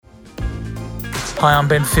Hi, I'm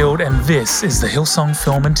Ben Field, and this is the Hillsong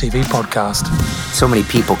Film and TV Podcast. So many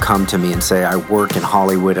people come to me and say, I work in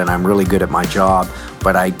Hollywood and I'm really good at my job,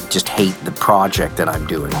 but I just hate the project that I'm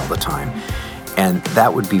doing all the time. And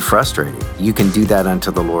that would be frustrating. You can do that unto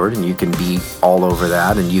the Lord, and you can be all over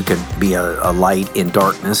that, and you can be a light in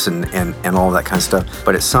darkness and all that kind of stuff.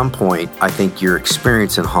 But at some point, I think your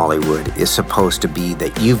experience in Hollywood is supposed to be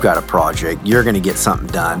that you've got a project, you're going to get something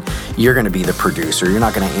done, you're going to be the producer, you're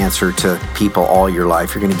not going to answer to people all your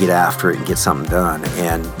life, you're going to get after it and get something done.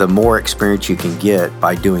 And the more experience you can get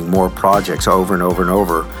by doing more projects over and over and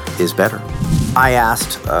over is better. I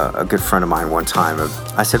asked a good friend of mine one time,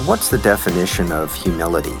 I said, what's the definition of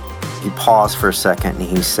humility? He paused for a second and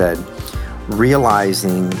he said,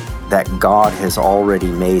 realizing that God has already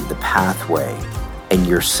made the pathway and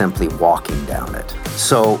you're simply walking down it.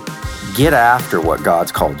 So get after what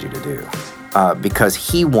God's called you to do because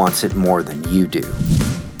He wants it more than you do.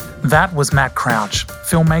 That was Matt Crouch,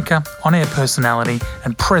 filmmaker, on-air personality,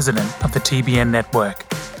 and president of the TBN network.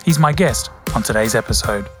 He's my guest on today's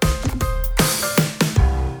episode.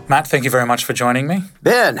 Matt, thank you very much for joining me.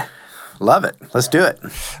 Ben, love it. Let's do it.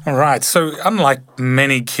 All right. So unlike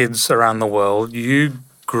many kids around the world, you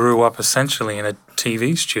grew up essentially in a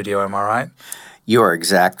TV studio, am I right? You are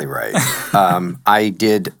exactly right. I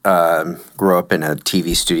did grow up in a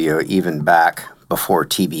TV studio even back before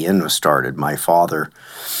TBN was started. My father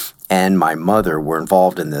and my mother were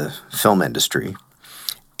involved in the film industry.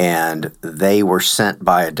 And they were sent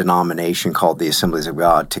by a denomination called the Assemblies of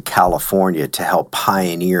God to California to help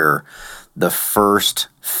pioneer the first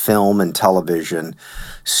film and television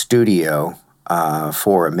studio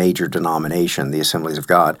for a major denomination, the Assemblies of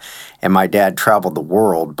God. And my dad traveled the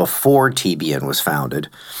world before TBN was founded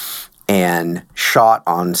and shot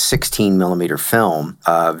on 16-millimeter film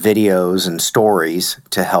videos and stories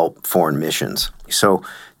to help foreign missions. So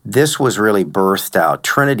this was really birthed out.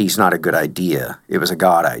 Trinity's not a good idea. It was a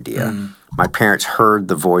God idea. My parents heard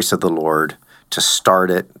the voice of the Lord to start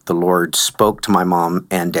it. The Lord spoke to my mom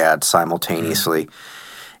and dad simultaneously.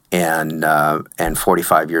 And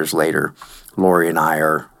 45 years later, Lori and I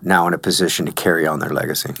are now in a position to carry on their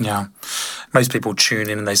legacy. Yeah. Most people tune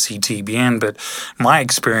in and they see TBN, but my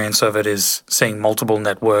experience of it is seeing multiple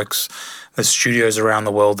networks, the studios around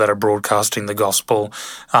the world that are broadcasting the gospel.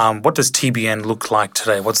 What does TBN look like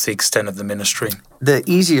today? What's the extent of the ministry? The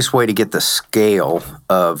easiest way to get the scale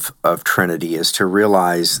of Trinity is to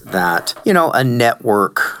realize that, a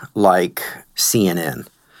network like CNN,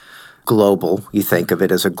 global, you think of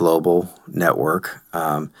it as a global network,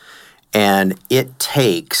 and it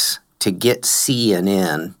takes to get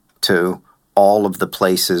CNN to all of the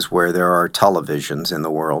places where there are televisions in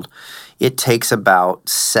the world, it takes about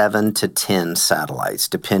 7 to 10 satellites,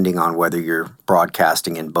 depending on whether you're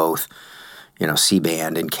broadcasting in both,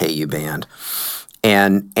 C-band and KU-band.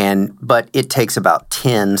 But it takes about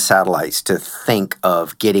 10 satellites to think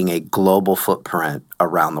of getting a global footprint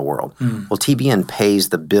around the world. Well, TBN pays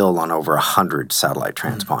the bill on over 100 satellite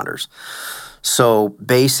transponders. So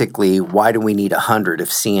basically, why do we need 100 if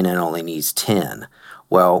CNN only needs 10?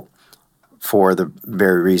 Well, for the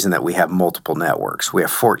very reason that we have multiple networks. We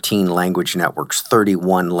have 14 language networks,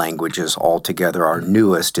 31 languages altogether. Our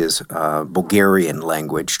newest is Bulgarian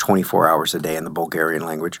language, 24 hours a day in the Bulgarian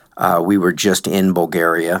language. We were just in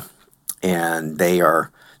Bulgaria, and they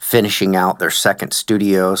are finishing out their second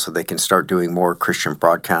studio so they can start doing more Christian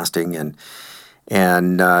broadcasting and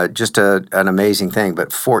just an amazing thing.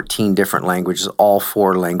 But 14 different languages, all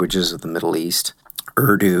 4 languages of the Middle East,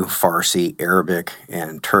 Urdu, Farsi, Arabic,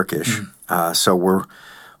 and Turkish. So we're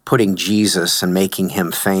putting Jesus and making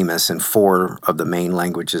Him famous in 4 of the main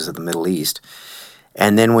languages of the Middle East.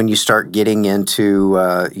 And then when you start getting into,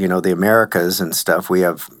 the Americas and stuff, we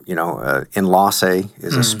have, Enlace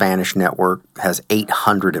is a Spanish network, has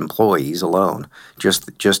 800 employees alone,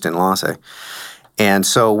 just Enlace. And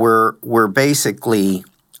so we're basically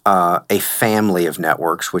a family of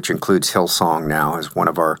networks, which includes Hillsong now as one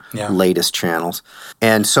of our latest channels.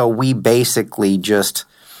 And so we basically just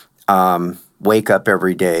wake up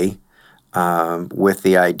every day with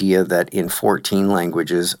the idea that in 14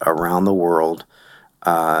 languages around the world,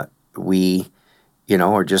 we,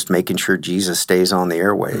 are just making sure Jesus stays on the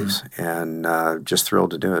airwaves and just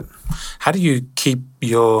thrilled to do it. How do you keep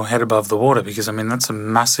your head above the water? Because, that's a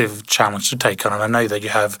massive challenge to take on. And I know that you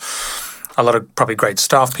have a lot of probably great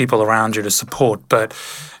staff people around you to support, but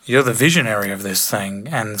you're the visionary of this thing,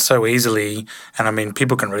 and so easily, and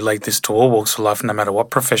people can relate this to all walks of life, no matter what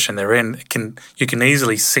profession they're in, you can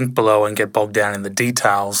easily sink below and get bogged down in the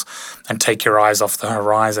details and take your eyes off the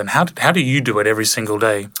horizon. How do you do it every single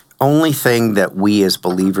day? Only thing that we as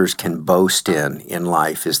believers can boast in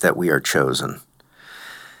life is that we are chosen.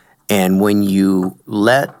 And when you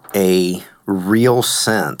let a real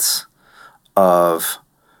sense of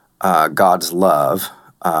God's love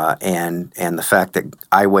and the fact that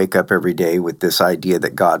I wake up every day with this idea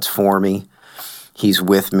that God's for me, He's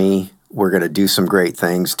with me, we're going to do some great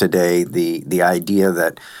things today, the idea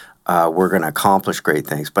that we're going to accomplish great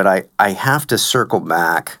things. But I have to circle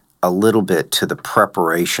back a little bit to the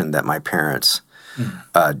preparation that my parents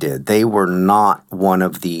did. They were not one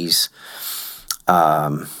of these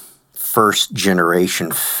first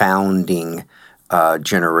generation founding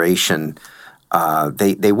generation.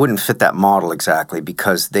 They wouldn't fit that model exactly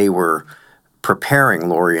because they were preparing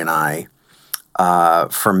Lori and I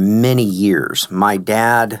for many years. My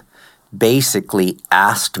dad basically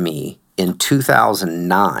asked me in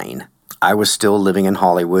 2009. I was still living in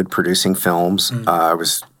Hollywood producing films. I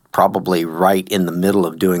was probably right in the middle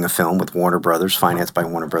of doing a film with Warner Brothers, financed by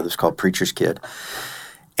Warner Brothers, called Preacher's Kid.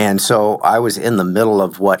 And so I was in the middle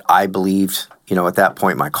of what I believed, at that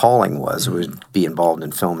point my calling was be involved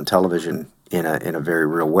in film and television in a very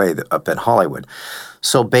real way up in Hollywood.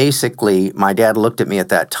 So basically, my dad looked at me at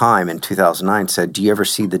that time in 2009 and said, "Do you ever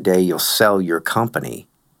see the day you'll sell your company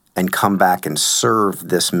and come back and serve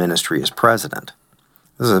this ministry as president?"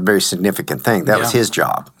 This is a very significant thing. That was his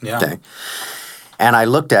job. Yeah. Okay? And I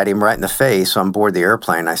looked at him right in the face on board the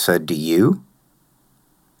airplane. I said, "Do you?"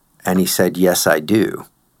 And he said, "Yes, I do."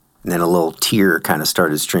 And then a little tear kind of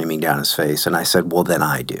started streaming down his face. And I said, "Well, then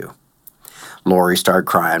I do." Lori started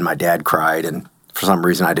crying. My dad cried. And for some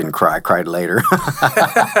reason, I didn't cry. I cried later.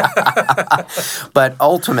 But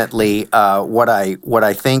ultimately, what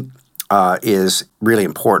I think is really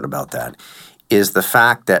important about that is the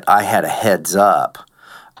fact that I had a heads up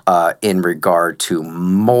in regard to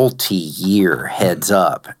multi-year heads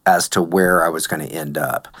up as to where I was going to end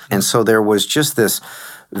up. And so there was just this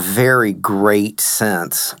very great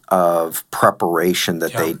sense of preparation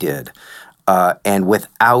that they did. And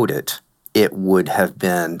without it, it would have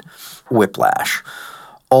been whiplash.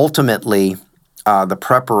 Ultimately, the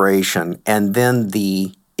preparation and then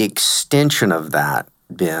the extension of that,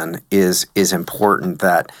 Ben, is important,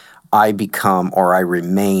 that I become or I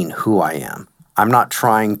remain who I am. I'm not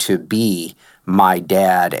trying to be my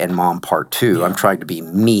dad and mom part two. Yeah. I'm trying to be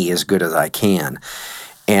me as good as I can.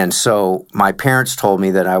 And so my parents told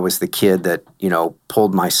me that I was the kid that,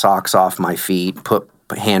 pulled my socks off my feet, put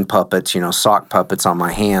hand puppets, sock puppets on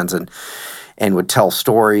my hands and would tell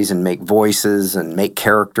stories and make voices and make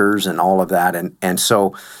characters and all of that. And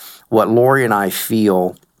so what Lori and I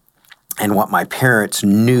feel and what my parents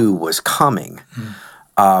knew was coming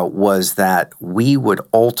was that we would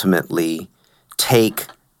ultimately take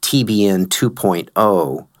TBN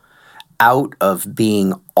 2.0 out of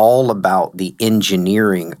being all about the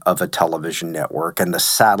engineering of a television network and the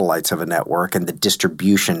satellites of a network and the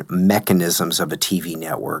distribution mechanisms of a TV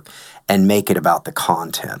network and make it about the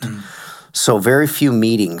content. So very few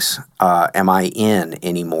meetings am I in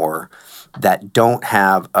anymore that don't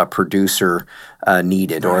have a producer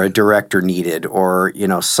needed or a director needed or,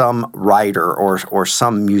 some writer or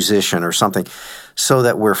some musician or something, so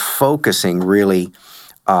that we're focusing really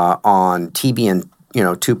on TBN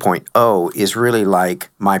 2.0 is really like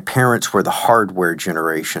my parents were the hardware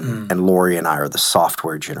generation and Lori and I are the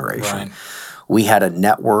software generation. Right. We had a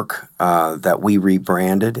network that we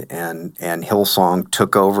rebranded and Hillsong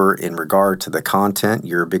took over in regard to the content.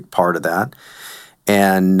 You're a big part of that.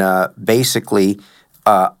 And basically,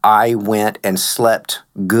 I went and slept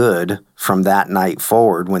good from that night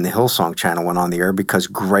forward when the Hillsong channel went on the air because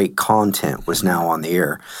great content was now on the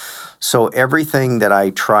air. So everything that I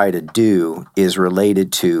try to do is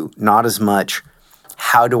related to not as much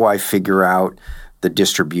how do I figure out the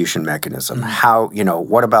distribution mechanism? How,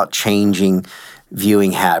 what about changing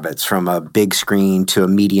viewing habits from a big screen to a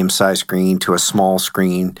medium-sized screen to a small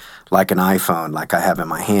screen like an iPhone, like I have in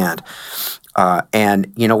my hand?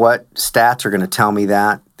 And you know what? Stats are going to tell me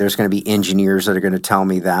that. There's going to be engineers that are going to tell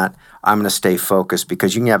me that. I'm going to stay focused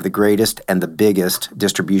because you can have the greatest and the biggest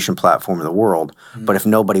distribution platform in the world, but if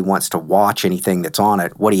nobody wants to watch anything that's on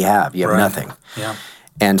it, what do you have? You have nothing. Yeah.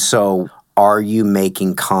 And so are you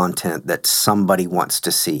making content that somebody wants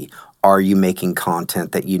to see? Are you making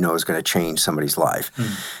content that is going to change somebody's life?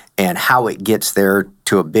 And how it gets there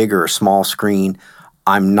to a big or a small screen,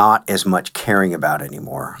 I'm not as much caring about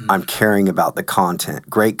anymore. I'm caring about the content.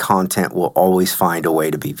 Great content will always find a way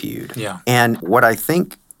to be viewed. Yeah. And what I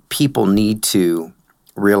think people need to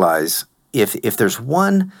realize, if there's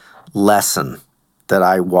one lesson that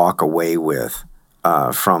I walk away with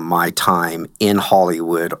from my time in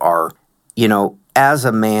Hollywood are, as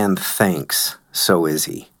a man thinks, so is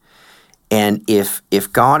he. And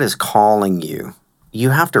if God is calling you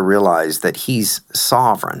you have to realize that he's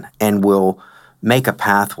sovereign and will make a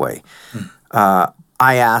pathway.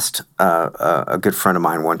 I asked a good friend of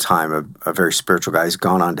mine one time, a very spiritual guy, he's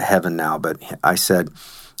gone on to heaven now, but I said,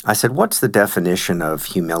 what's the definition of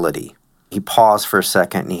humility? He paused for a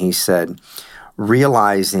second and he said,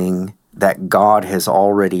 realizing that God has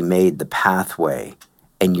already made the pathway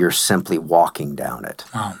and you're simply walking down it.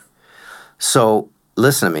 Wow. So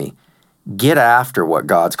listen to me, get after what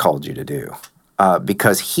God's called you to do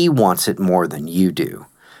because he wants it more than you do.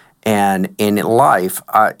 And in life,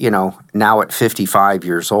 now at 55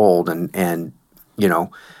 years old and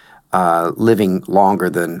living longer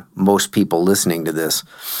than most people listening to this,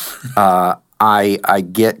 I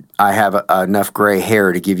have enough gray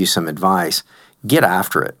hair to give you some advice. Get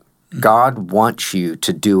after it. God wants you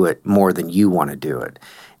to do it more than you want to do it.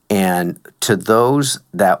 And to those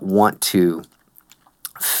that want to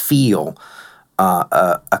feel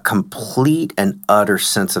a complete and utter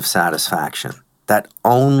sense of satisfaction, that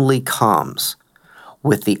only comes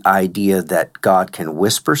with the idea that God can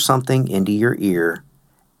whisper something into your ear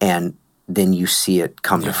and then you see it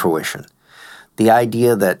come to fruition. The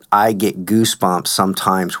idea that I get goosebumps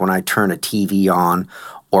sometimes when I turn a TV on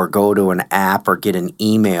or go to an app or get an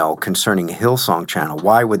email concerning a Hillsong channel,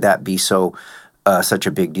 why would that be such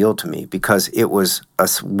a big deal to me? Because it was a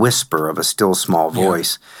whisper of a still small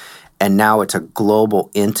voice. And now it's a global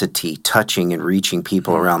entity touching and reaching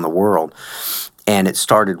people around the world. And it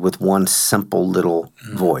started with one simple little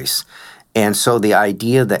voice. And so the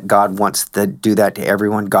idea that God wants to do that to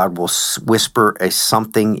everyone, God will whisper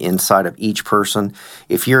something inside of each person.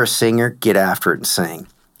 If you're a singer, get after it and sing.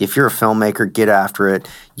 If you're a filmmaker, get after it.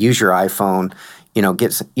 Use your iPhone. The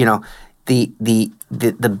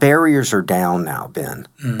barriers are down now, Ben.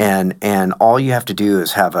 And all you have to do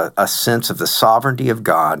is have a sense of the sovereignty of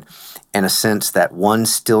God and a sense that one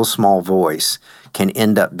still small voice can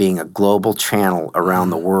end up being a global channel around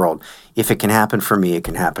the world. If it can happen for me, it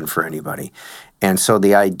can happen for anybody. And so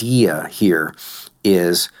the idea here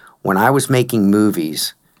is when I was making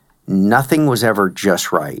movies, nothing was ever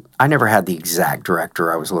just right. I never had the exact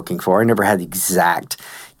director I was looking for. I never had the exact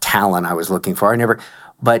talent I was looking for.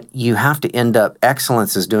 But you have to end up,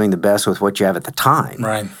 excellence is doing the best with what you have at the time.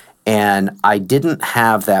 Right. And I didn't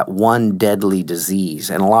have that one deadly disease,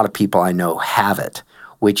 and a lot of people I know have it,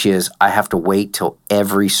 which is I have to wait till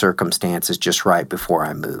every circumstance is just right before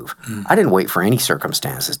I move. I didn't wait for any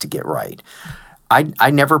circumstances to get right.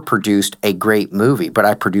 I never produced a great movie, but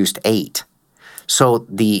I produced 8. So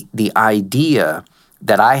the idea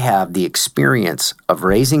that I have the experience of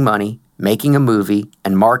raising money, making a movie,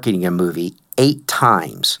 and marketing a movie 8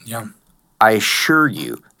 times, I assure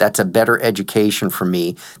you that's a better education for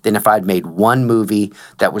me than if I'd made one movie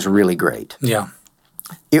that was really great. Yeah.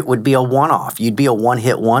 It would be a one-off. You'd be a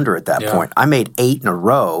one-hit wonder at that point. I made 8 in a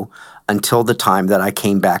row until the time that I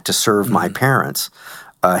came back to serve my parents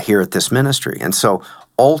here at this ministry. And so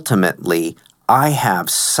ultimately, I have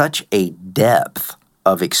such a depth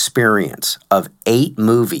of experience of 8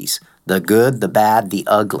 movies, the good, the bad, the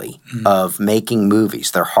ugly, of making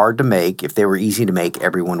movies. They're hard to make. If they were easy to make,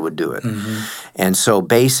 everyone would do it. And so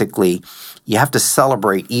basically, you have to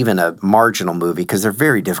celebrate even a marginal movie because they're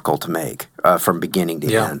very difficult to make from beginning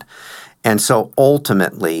to end. And so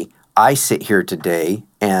ultimately, I sit here today,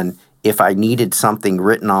 and if I needed something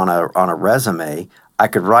written on a resume, I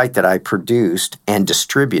could write that I produced and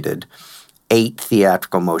distributed 8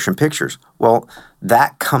 theatrical motion pictures. Well,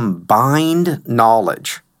 that combined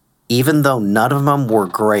knowledge, even though none of them were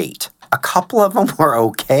great, a couple of them were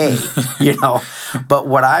okay, But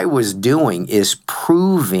what I was doing is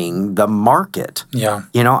proving the market. Yeah.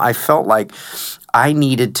 I felt like I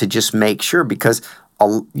needed to just make sure because,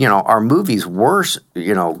 our movies were,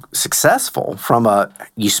 successful from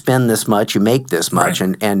you spend this much, you make this much,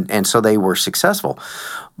 and so they were successful.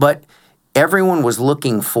 But everyone was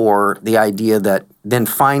looking for the idea that then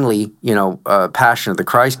finally, Passion of the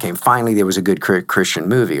Christ came. Finally, there was a good Christian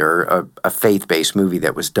movie or a faith-based movie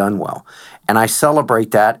that was done well. And I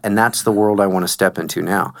celebrate that, and that's the world I want to step into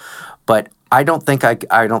now. But I don't think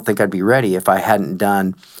I'd be ready if I hadn't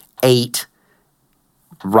done 8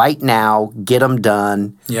 right now, get them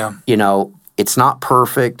done. Yeah. It's not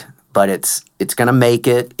perfect, but it's going to make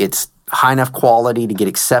it. It's high enough quality to get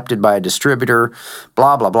accepted by a distributor,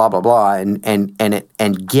 blah blah blah blah blah,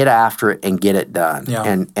 and get after it and get it done.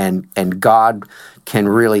 Yeah. And God can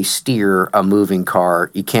really steer a moving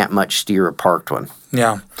car. You can't much steer a parked one.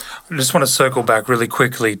 Yeah. I just want to circle back really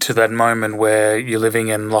quickly to that moment where you're living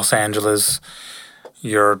in Los Angeles.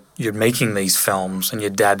 You're making these films and your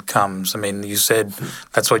dad comes. I mean, you said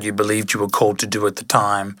that's what you believed you were called to do at the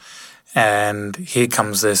time. and here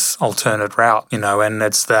comes this alternate route, and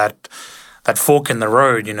it's that fork in the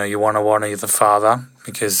road. You want to honor the father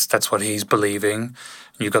because that's what he's believing.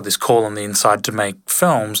 You've got this call on the inside to make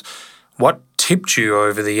films. What tipped you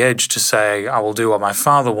over the edge to say, I will do what my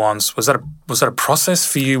father wants? Was that a process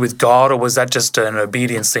for you with God, or was that just an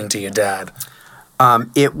obedience thing to your dad?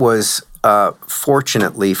 It was,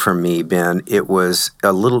 fortunately for me, Ben, it was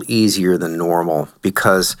a little easier than normal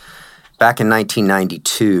because back in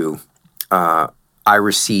 1992, I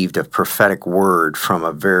received a prophetic word from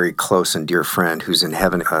a very close and dear friend who's in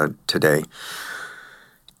heaven today.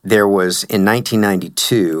 There was, in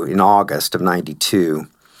 1992, in August of 92,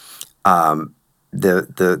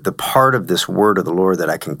 the part of this word of the Lord that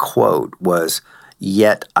I can quote was,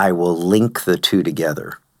 "Yet I will link the two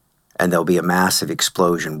together, and there'll be a massive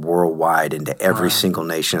explosion worldwide into every single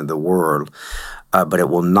nation of the world, but it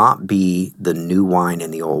will not be the new wine in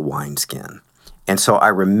the old wineskin." And so I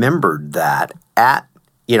remembered that I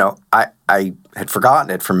had forgotten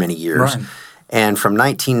it for many years. Right. And from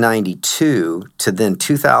 1992 to then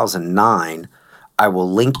 2009, I will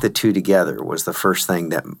link the two together was the first thing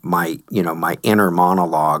that my inner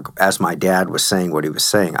monologue, as my dad was saying what he was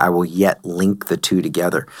saying, I will yet link the two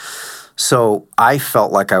together. So I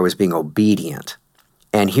felt like I was being obedient.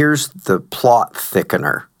 And here's the plot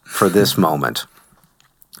thickener for this moment.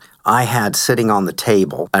 I had sitting on the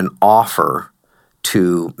table an offer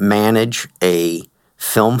to manage a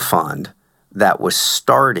film fund that was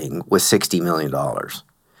starting with $60 million.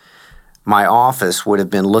 My office would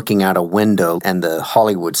have been looking out a window, and the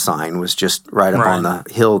Hollywood sign was just right up on the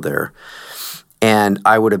hill there. And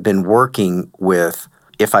I would have been working with,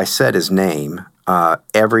 if I said his name,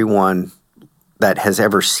 everyone that has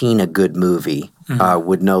ever seen a good movie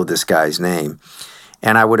would know this guy's name.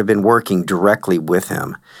 And I would have been working directly with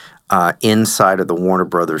him inside of the Warner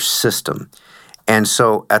Brothers system. And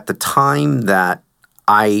so at the time that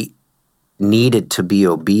I needed to be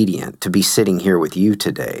obedient, to be sitting here with you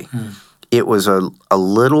today, it was a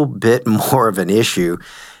little bit more of an issue.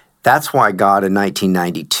 That's why God in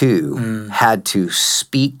 1992 had to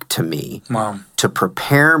speak to me to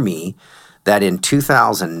prepare me that in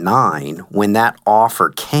 2009, when that offer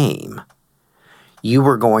came, you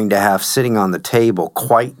were going to have sitting on the table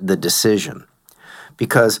quite the decision.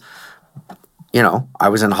 Because I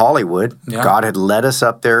was in Hollywood. Yeah. God had led us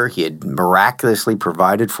up there. He had miraculously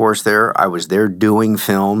provided for us there. I was there doing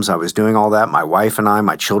films. I was doing all that. My wife and I,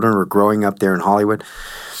 my children were growing up there in Hollywood.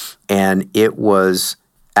 And it was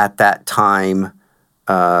at that time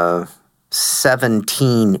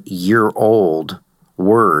 17-year-old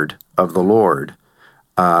word of the Lord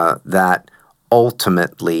that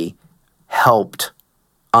ultimately helped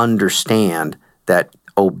understand that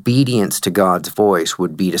obedience to God's voice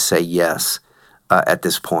would be to say yes at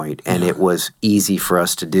this point, and it was easy for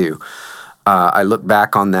us to do. I look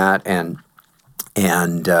back on that, and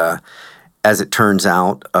as it turns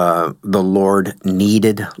out, the Lord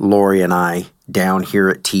needed Lori and I down here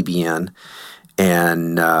at TBN,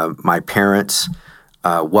 and my parents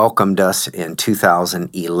welcomed us in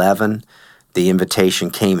 2011. The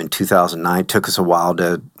invitation came in 2009. It took us a while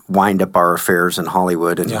to wind up our affairs in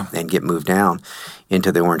Hollywood and get moved down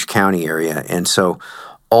into the Orange County area. And so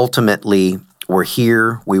ultimately, we're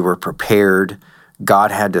here. We were prepared.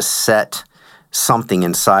 God had to set something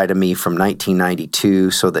inside of me from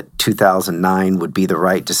 1992 so that 2009 would be the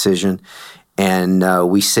right decision. And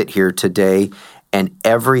we sit here today, and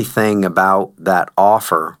everything about that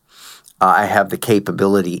offer, I have the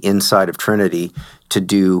capability inside of Trinity to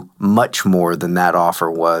do much more than that offer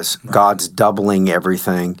was. Right. God's doubling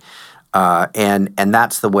everything, and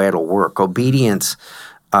that's the way it'll work. Obedience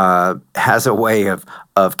has a way of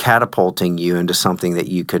catapulting you into something that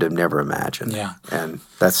you could have never imagined. Yeah. And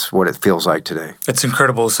that's what it feels like today. It's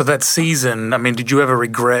incredible. So that season, I mean, did you ever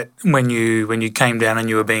regret when you came down and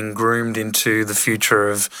you were being groomed into the future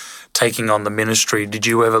of taking on the ministry? Did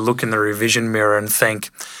you ever look in the revision mirror and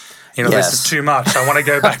think, yes, this is too much, I want to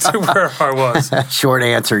go back to where I was? Short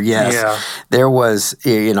answer, yes. Yeah. There was,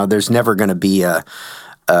 there's never going to be a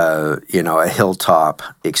hilltop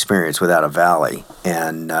experience without a valley.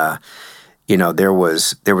 And, there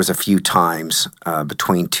was a few times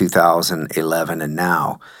between 2011 and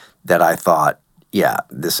now that I thought,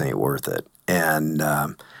 this ain't worth it. And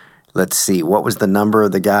let's see, what was the number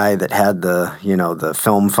of the guy that had the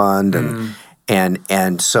film fund?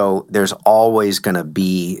 And so there's always going to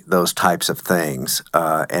be those types of things.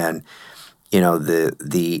 And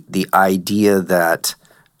the idea that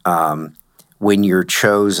when you're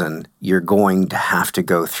chosen, you're going to have to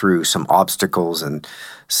go through some obstacles and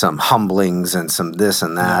some humblings and some this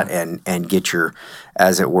and that, and get your,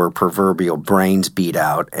 as it were, proverbial brains beat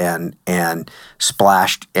out and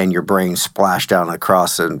splashed, and your brain splashed out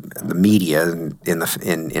across the media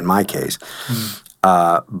in my case.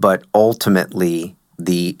 But ultimately,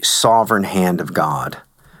 the sovereign hand of God,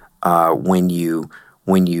 when you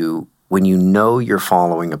know you're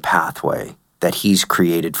following a pathway that He's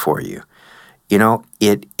created for you,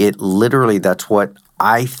 it literally, that's what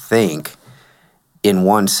I think. In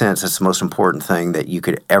one sense, it's the most important thing that you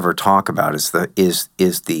could ever talk about is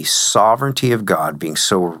the sovereignty of God being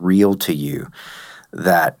so real to you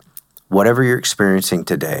that whatever you're experiencing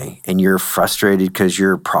today, and you're frustrated because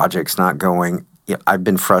your project's not going. I've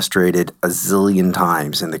been frustrated a zillion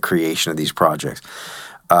times in the creation of these projects.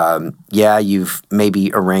 You've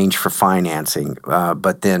maybe arranged for financing,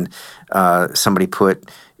 but then somebody put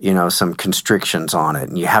some constrictions on it,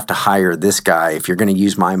 and you have to hire this guy. If you're going to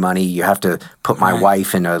use my money, you have to put my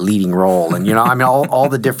wife in a leading role, and all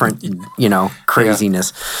the different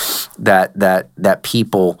craziness that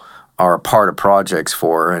people are a part of projects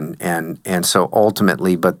for, and so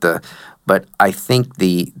ultimately, but I think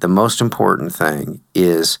the most important thing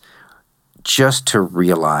is just to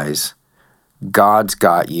realize God's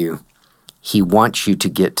got you. He wants you to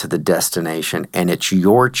get to the destination, and it's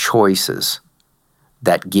your choices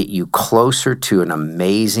that get you closer to an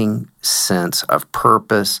amazing sense of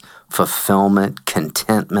purpose, fulfillment,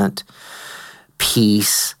 contentment,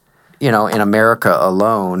 peace. In America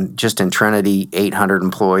alone, just in Trinity, 800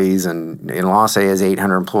 employees, and in Los Angeles,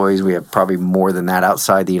 800 employees. We have probably more than that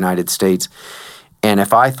outside the United States. And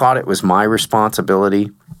if I thought it was my responsibility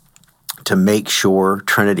to make sure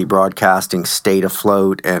Trinity Broadcasting stayed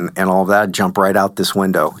afloat and all that, I'd jump right out this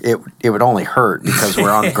window. It would only hurt because we're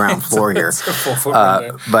on the ground floor here.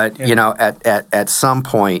 But at some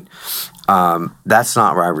point, that's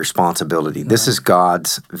not my responsibility. This is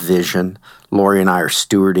God's vision. Lori and I are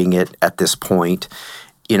stewarding it at this point.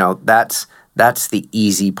 That's the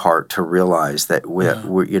easy part to realize, that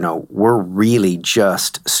we're really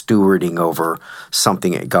just stewarding over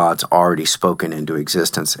something that God's already spoken into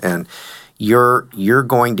existence, and you're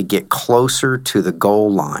going to get closer to the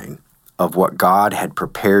goal line of what God had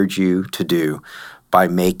prepared you to do by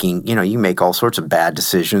making. You make all sorts of bad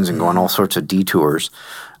decisions and go on all sorts of detours,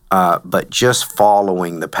 but just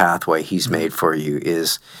following the pathway He's made for you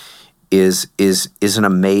is an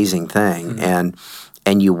amazing thing.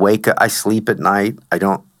 And you wake up. I sleep at night. I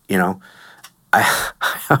don't, I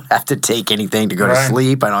don't have to take anything to go to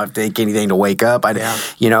sleep. I don't have to take anything to wake up.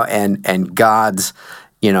 And God's,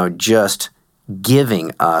 just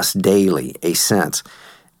giving us daily a sense.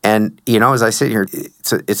 And, as I sit here,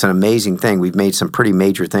 it's an amazing thing. We've made some pretty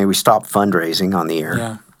major things. We stopped fundraising on the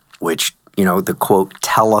air, which, the quote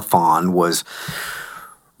telethon was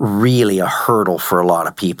really a hurdle for a lot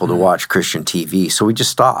of people to watch Christian TV. So we just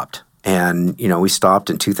stopped. And, we stopped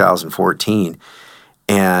in 2014.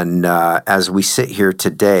 And as we sit here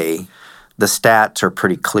today, the stats are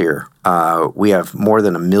pretty clear. We have more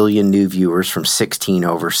than 1 million new viewers from 16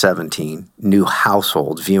 over 17, new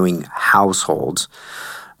households, viewing households.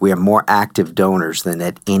 We have more active donors than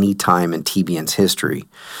at any time in TBN's history.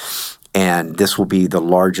 And this will be the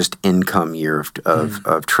largest income year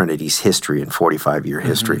of Trinity's history, in 45-year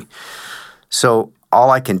history. So all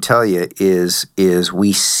I can tell you is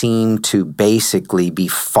we seem to basically be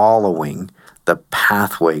following the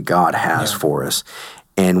pathway God has for us.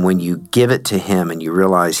 And when you give it to Him and you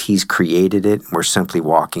realize He's created it, and we're simply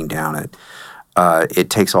walking down it, it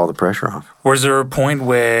takes all the pressure off. Was there a point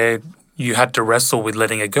where you had to wrestle with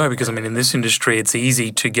letting it go? Because, in this industry, it's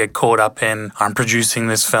easy to get caught up in, I'm producing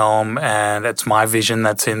this film and it's my vision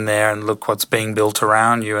that's in there and look what's being built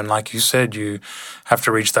around you. And like you said, you have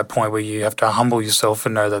to reach that point where you have to humble yourself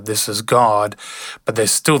and know that this is God, but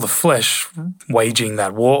there's still the flesh waging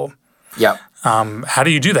that war. Yeah. How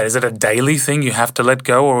do you do that? Is it a daily thing you have to let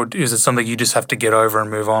go, or is it something you just have to get over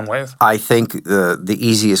and move on with? I think the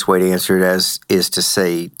easiest way to answer it is to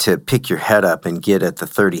say, to pick your head up and get at the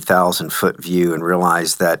 30,000-foot view and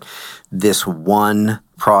realize that this one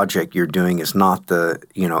project you're doing is not the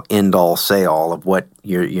end-all, say-all of what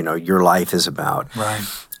your life is about.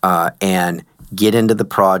 Right. And get into the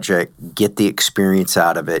project, get the experience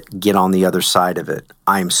out of it, get on the other side of it.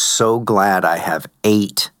 I'm so glad I have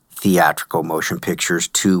 8 theatrical motion pictures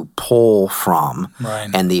to pull from,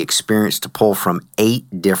 and the experience to pull from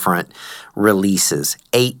 8 different releases,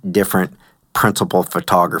 8 different principal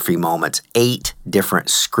photography moments, 8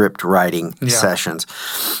 different script writing sessions.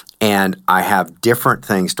 And I have different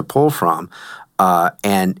things to pull from,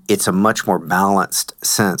 and it's a much more balanced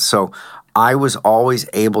sense. So I was always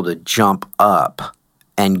able to jump up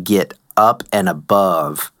and get up and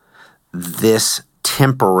above this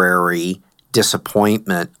temporary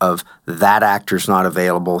disappointment of that actor's not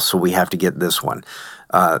available, so we have to get this one.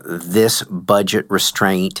 This budget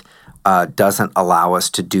restraint doesn't allow us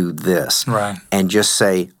to do this. Right. And just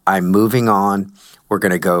say, I'm moving on. We're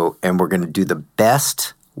going to go and we're going to do the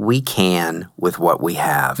best we can with what we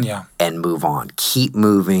have and move on. Keep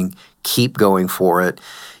moving, keep going for it.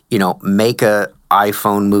 Make a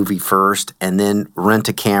iPhone movie first and then rent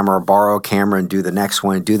a camera, borrow a camera and do the next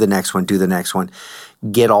one, do the next one, do the next one.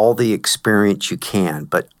 Get all the experience you can.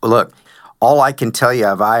 But look, all I can tell you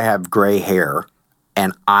is I have gray hair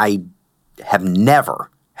and I have never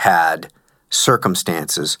had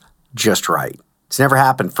circumstances just right. It's never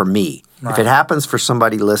happened for me. Right. If it happens for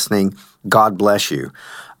somebody listening, God bless you.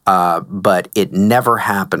 But it never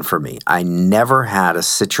happened for me. I never had a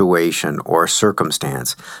situation or a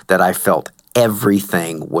circumstance that I felt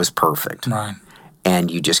everything was perfect. Right.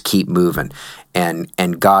 And you just keep moving.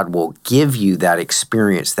 And God will give you that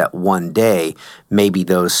experience that one day maybe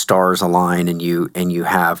those stars align and you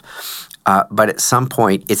have but at some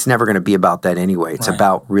point, it's never going to be about that anyway. It's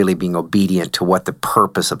about really being obedient to what the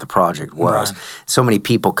purpose of the project was. Right. So many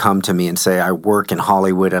people come to me and say, I work in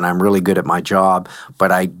Hollywood and I'm really good at my job,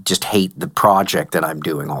 but I just hate the project that I'm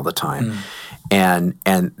doing all the time. And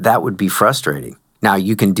that would be frustrating. Now,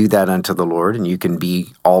 you can do that unto the Lord and you can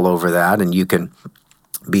be all over that and you can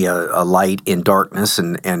be a light in darkness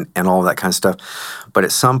and all that kind of stuff. But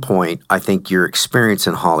at some point, I think your experience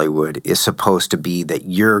in Hollywood is supposed to be that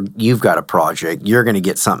you've got a project, you're going to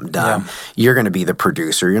get something done, you're going to be the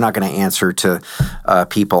producer, you're not going to answer to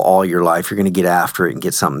people all your life, you're going to get after it and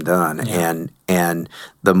get something done. And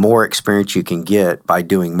the more experience you can get by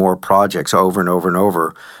doing more projects over and over and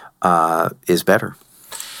over is better.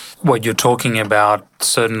 What you're talking about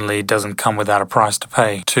certainly doesn't come without a price to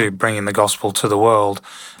pay to bringing the gospel to the world,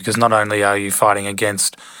 because not only are you fighting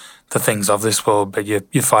against the things of this world, but you're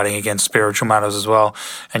fighting against spiritual matters as well.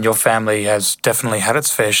 And your family has definitely had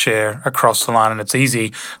its fair share across the line. And it's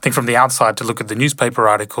easy, I think, from the outside to look at the newspaper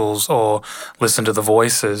articles or listen to the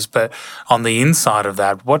voices. But on the inside of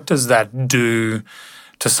that, what does that do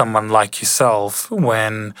to someone like yourself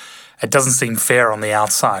when it doesn't seem fair on the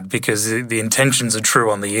outside, because the intentions are true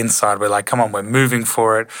on the inside? We're like, come on, we're moving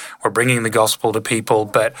for it. We're bringing the gospel to people.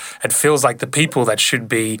 But it feels like the people that should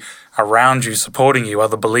be around you, supporting you,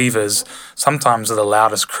 other believers, sometimes are the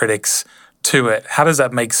loudest critics to it. How does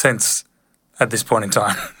that make sense at this point in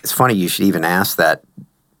time? It's funny you should even ask that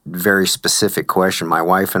very specific question. My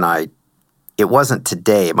wife and I, it wasn't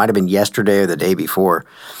today. It might have been yesterday or the day before.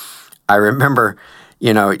 I remember,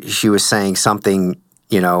 she was saying something,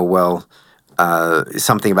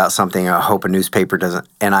 something about something, I hope a newspaper doesn't.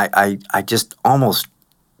 And I just almost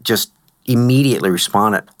just immediately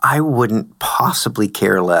responded, I wouldn't possibly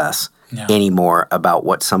care less anymore about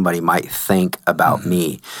what somebody might think about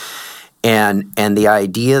me. And the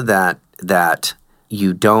idea that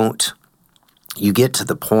you get to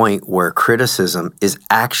the point where criticism is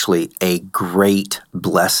actually a great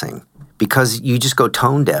blessing, because you just go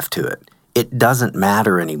tone deaf to it. It doesn't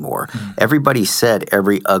matter anymore. Everybody said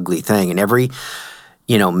every ugly thing and every,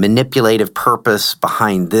 manipulative purpose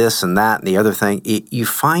behind this and that and the other thing. You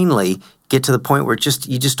finally get to the point where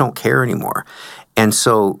you just don't care anymore. And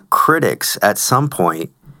so critics at some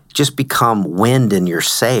point just become wind in your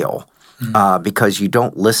sail because you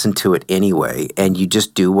don't listen to it anyway, and you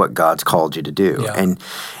just do what God's called you to do. Yeah.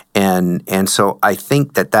 And so I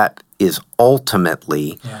think that is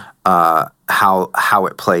ultimately how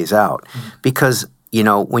it plays out. Because,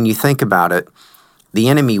 when you think about it, the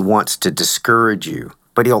enemy wants to discourage you,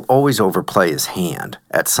 but he'll always overplay his hand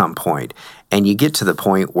at some point. And you get to the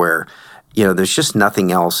point where, there's just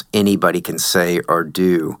nothing else anybody can say or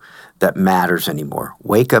do that matters anymore.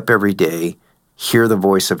 Wake up every day, hear the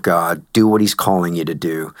voice of God, do what he's calling you to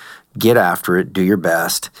do, get after it, do your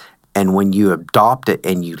best. And when you adopt it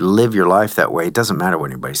and you live your life that way, it doesn't matter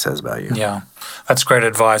what anybody says about you. Yeah, that's great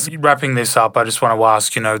advice. Wrapping this up, I just want to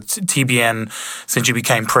ask, TBN, since you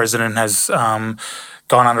became president, has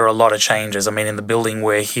gone under a lot of changes. I mean, in the building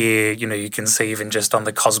we're here, you can see even just on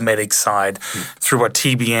the cosmetic side, through what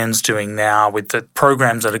TBN's doing now with the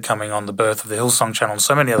programs that are coming on, the birth of the Hillsong Channel and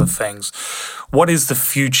so many other things. What is the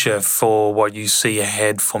future for what you see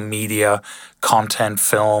ahead for media, content,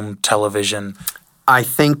 film, television? I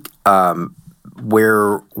think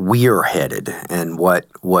where we are headed and what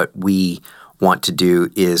we want to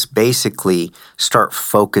do is basically start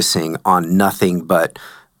focusing on nothing but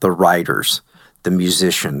the writers, the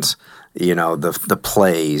musicians, the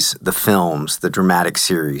plays, the films, the dramatic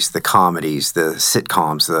series, the comedies, the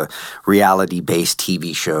sitcoms, the reality-based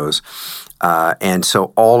TV shows. And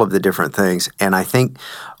so all of the different things. And I think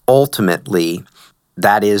ultimately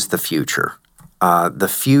that is the future. The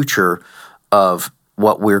future of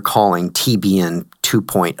what we're calling TBN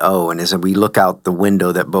 2.0. And as we look out the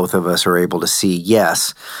window that both of us are able to see,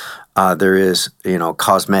 yes, there is,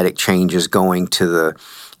 cosmetic changes going to the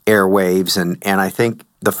airwaves. And I think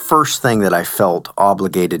the first thing that I felt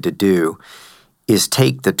obligated to do is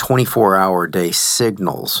take the 24-hour-a-day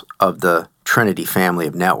signals of the Trinity family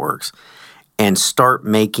of networks and start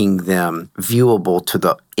making them viewable to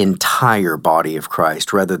the entire body of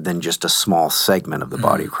Christ rather than just a small segment of the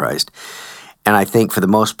body of Christ. And I think for the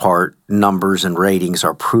most part, numbers and ratings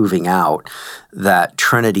are proving out that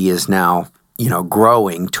Trinity is now,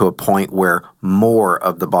 growing to a point where more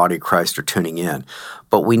of the body of Christ are tuning in.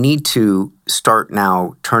 But we need to start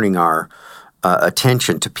now turning our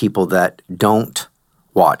attention to people that don't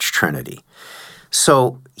watch Trinity.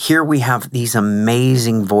 So here we have these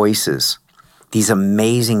amazing voices, these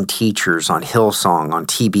amazing teachers on Hillsong, on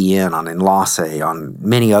TBN, on Enlace, on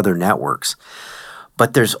many other networks.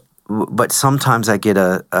 But sometimes I get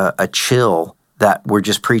a chill that we're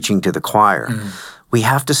just preaching to the choir. We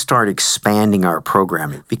have to start expanding our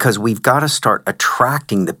programming because we've got to start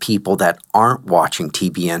attracting the people that aren't watching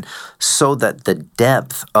TBN so that the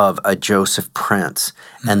depth of a Joseph Prince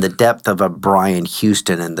and the depth of a Brian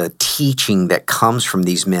Houston and the teaching that comes from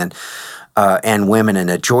these men and women and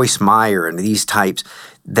a Joyce Meyer and these types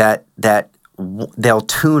that they'll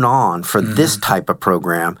tune on for this type of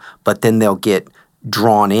program, but then they'll get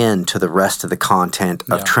drawn in to the rest of the content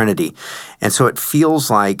of Trinity. And so it feels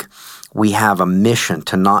like we have a mission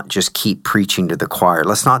to not just keep preaching to the choir.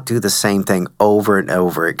 Let's not do the same thing over and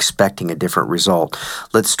over expecting a different result.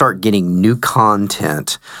 Let's start getting new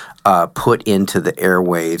content put into the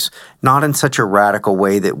airwaves, not in such a radical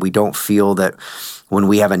way that we don't feel that when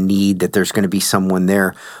we have a need that there's going to be someone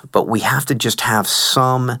there, but we have to just have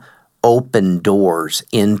some open doors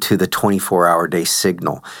into the 24-hour-day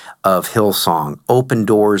signal of Hillsong, open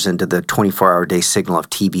doors into the 24-hour-day signal of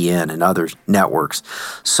TBN and other networks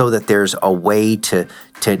so that there's a way to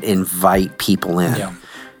invite people in. Yeah.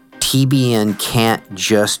 TBN can't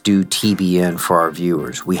just do TBN for our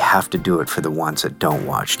viewers. We have to do it for the ones that don't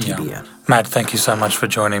watch TBN. Yeah. Matt, thank you so much for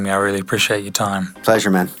joining me. I really appreciate your time. Pleasure,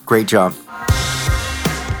 man. Great job.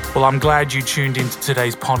 Well, I'm glad you tuned into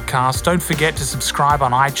today's podcast. Don't forget to subscribe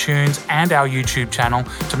on iTunes and our YouTube channel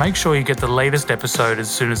to make sure you get the latest episode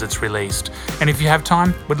as soon as it's released. And if you have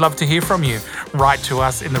time, we'd love to hear from you. Write to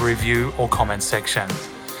us in the review or comment section.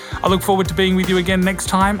 I look forward to being with you again next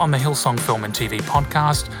time on the Hillsong Film and TV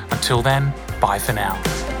podcast. Until then, bye for now.